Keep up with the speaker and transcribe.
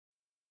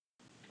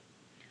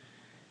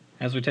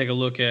as we take a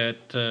look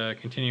at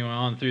continuing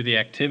on through the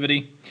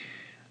activity,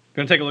 we're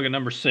going to take a look at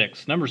number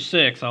 6. Number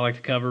 6 I like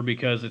to cover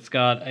because it's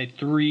got a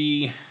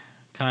 3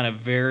 kind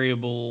of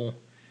variable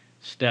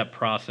step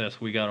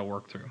process we got to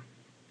work through.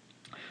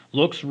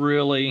 Looks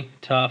really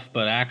tough,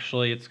 but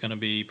actually it's going to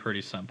be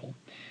pretty simple.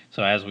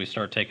 So as we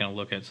start taking a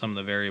look at some of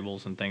the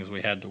variables and things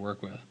we had to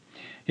work with.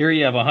 Here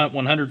you have a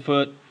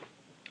 100-foot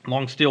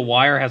long steel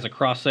wire, has a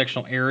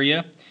cross-sectional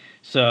area.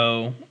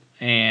 So,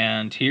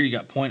 and here you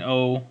got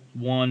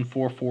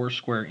 0.0144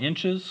 square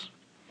inches.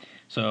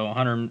 So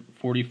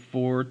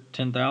 144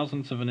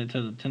 10,000ths of an inch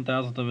to the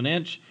 10,000th of an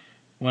inch.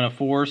 When a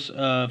force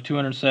of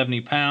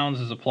 270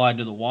 pounds is applied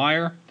to the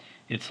wire,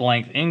 its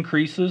length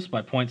increases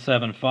by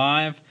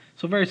 0.75.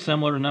 So very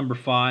similar to number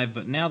 5,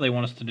 but now they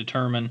want us to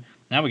determine,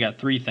 now we got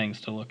 3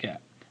 things to look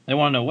at. They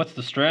want to know what's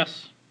the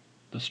stress,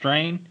 the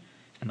strain,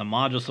 and the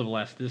modulus of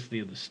elasticity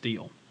of the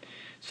steel.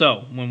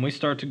 So when we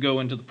start to go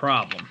into the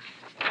problem,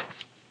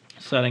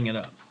 setting it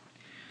up,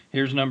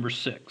 here's number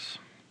 6.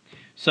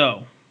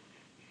 So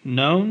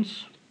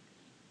knowns,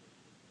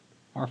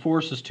 our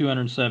force is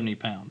 270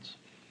 pounds.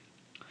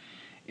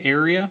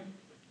 Area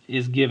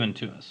is given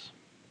to us.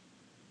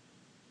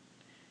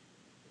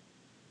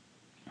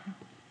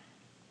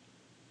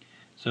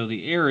 So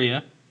the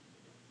area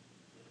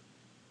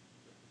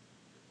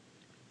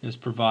is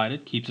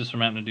provided, keeps us from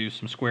having to do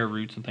some square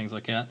roots and things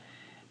like that.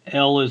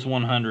 L is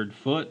 100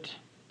 foot.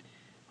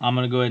 I'm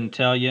going to go ahead and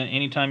tell you,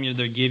 anytime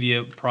they give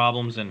you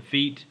problems in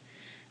feet,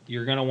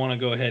 you're going to want to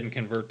go ahead and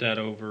convert that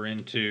over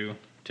into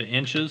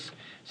inches.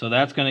 So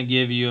that's going to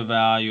give you a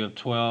value of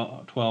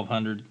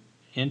 1,200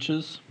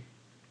 inches.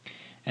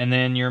 And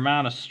then your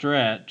amount of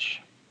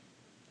stretch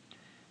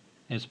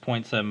is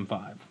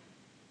 0.75.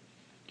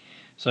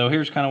 So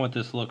here's kind of what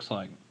this looks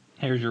like.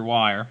 Here's your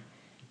wire,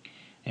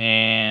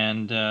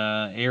 and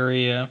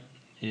area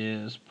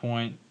is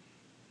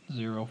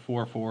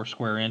 0.044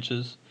 square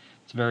inches.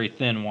 It's a very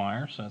thin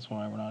wire, so that's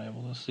why we're not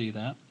able to see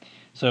that.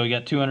 So we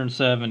got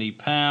 270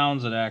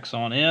 pounds that acts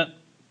on it,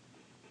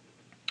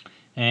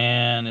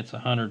 and it's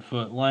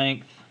 100-foot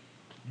length.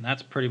 And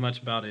that's pretty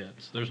much about it.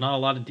 So there's not a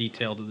lot of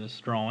detail to this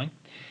drawing.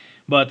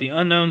 But the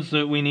unknowns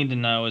that we need to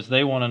know is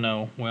they want to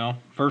know, well,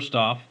 first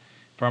off,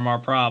 from our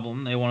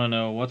problem, they want to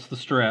know what's the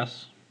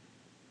stress.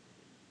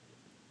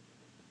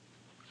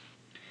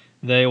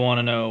 They want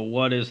to know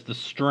what is the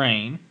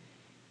strain.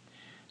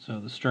 So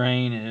the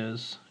strain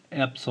is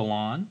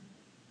epsilon,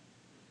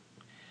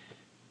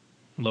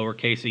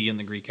 lowercase e in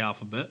the Greek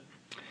alphabet.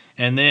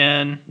 And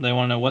then they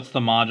want to know what's the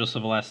modulus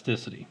of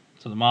elasticity.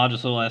 So the modulus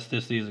of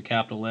elasticity is a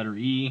capital letter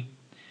E,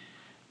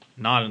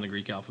 not in the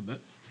Greek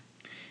alphabet.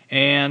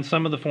 And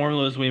some of the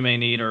formulas we may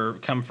need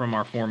come from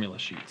our formula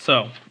sheet.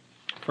 So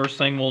first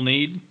thing we'll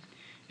need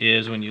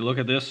is, when you look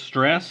at this,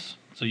 stress.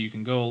 So you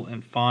can go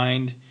and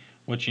find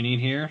what you need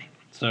here.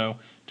 So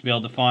to be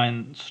able to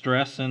find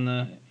stress in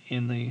the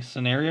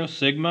scenario,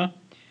 sigma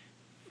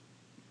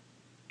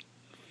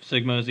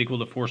is equal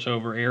to force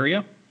over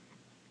area.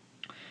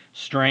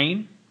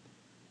 Strain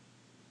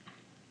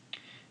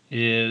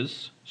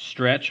is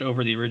stretch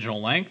over the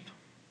original length.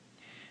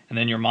 And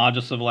then your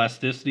modulus of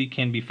elasticity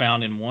can be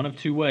found in one of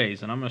 2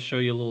 ways, and I'm going to show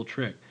you a little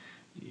trick.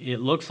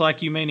 It looks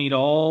like you may need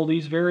all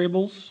these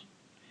variables,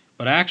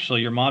 but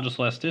actually your modulus of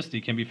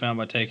elasticity can be found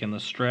by taking the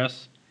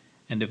stress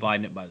and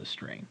dividing it by the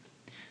strain.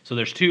 So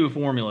there's 2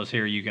 formulas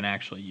here you can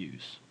actually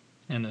use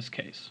in this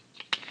case.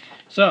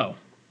 So,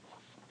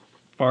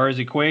 as far as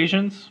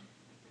equations,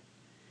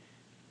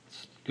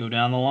 let's go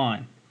down the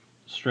line.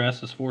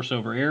 Stress is force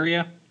over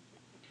area.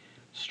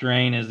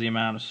 Strain is the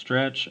amount of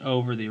stretch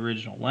over the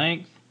original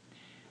length.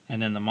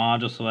 And then the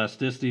modulus of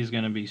elasticity is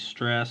going to be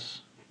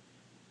stress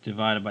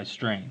divided by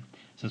strain.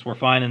 Since we're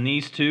finding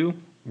these 2,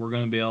 we're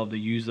going to be able to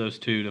use those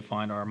 2 to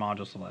find our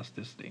modulus of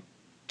elasticity.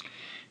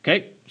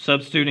 Okay,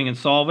 substituting and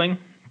solving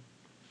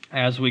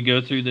as we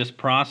go through this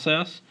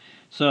process.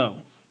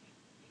 So,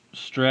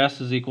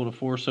 stress is equal to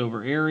force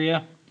over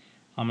area.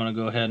 I'm going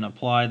to go ahead and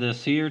apply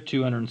this here,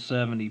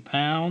 270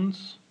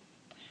 pounds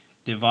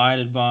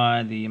divided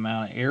by the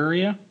amount of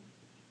area.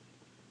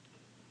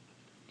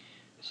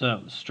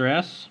 So,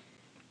 stress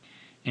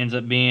ends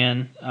up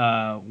being,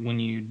 when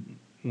you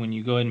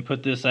go ahead and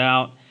put this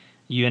out,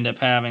 you end up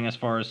having, as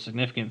far as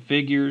significant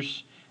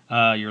figures,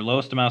 your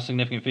lowest amount of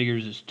significant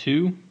figures is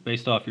 2,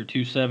 based off your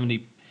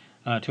 270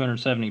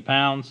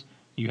 pounds.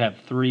 You have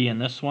 3 in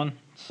this one,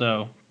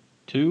 so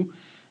 2.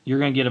 You're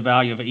going to get a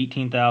value of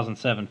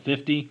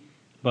 18,750,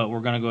 but we're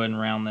going to go ahead and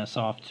round this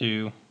off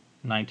to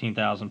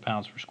 19,000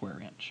 pounds per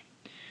square inch.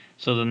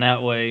 So then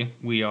that way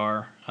we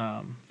are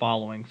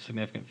following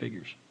significant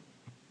figures.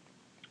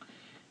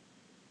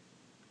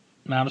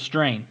 Amount of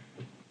strain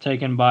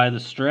taken by the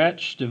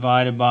stretch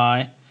divided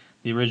by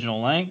the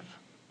original length.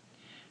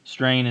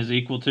 Strain is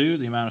equal to,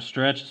 the amount of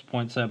stretch is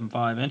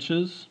 0.75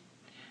 inches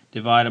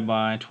divided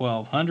by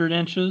 1,200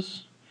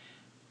 inches.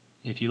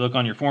 If you look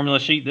on your formula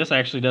sheet, this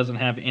actually doesn't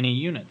have any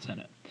units in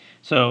it.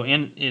 So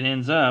it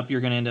ends up,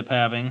 you're going to end up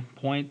having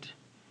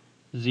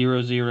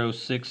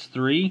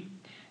 0.0063.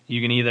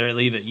 You can either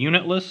leave it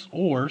unitless,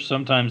 or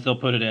sometimes they'll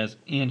put it as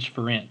inch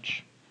for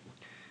inch.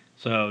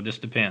 So it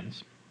just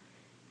depends.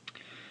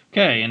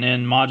 Okay, and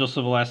then modulus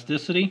of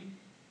elasticity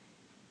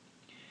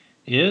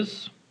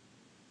is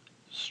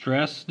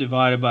stress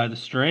divided by the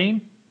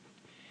strain.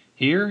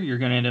 Here you're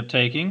going to end up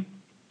taking,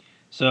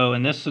 so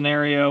in this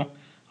scenario,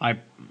 I'm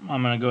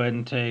going to go ahead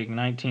and take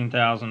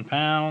 19,000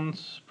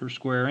 pounds per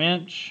square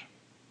inch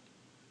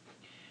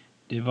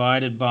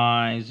divided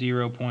by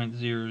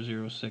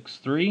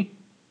 0.0063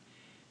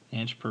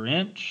 inch per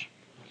inch.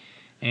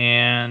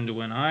 And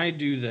when I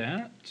do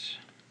that,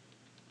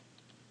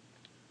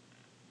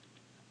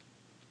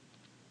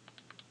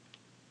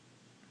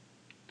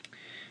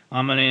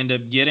 I'm going to end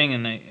up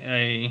getting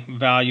a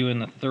value in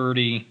the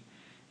 30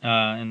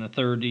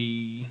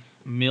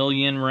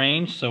 million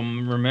range. So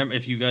remember,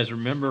 if you guys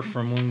remember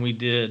from when we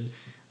did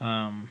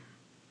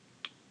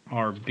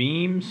our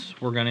beams,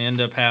 we're going to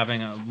end up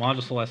having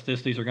modulus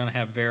elasticities are going to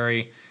have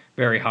very,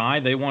 very high.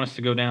 They want us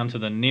to go down to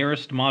the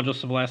nearest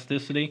modulus of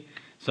elasticity.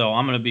 So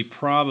I'm going to be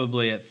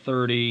probably at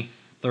 30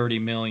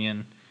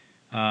 million.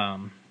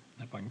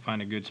 If I can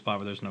find a good spot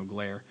where there's no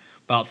glare,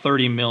 about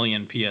 30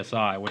 million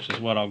psi, which is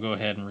what I'll go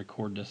ahead and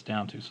record this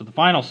down to. So the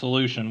final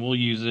solution, we'll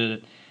use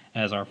it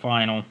as our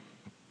final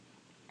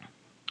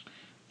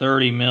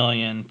 30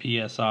 million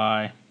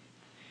psi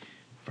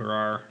for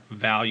our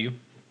value,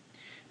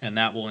 and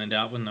that will end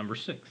out with number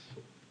 6.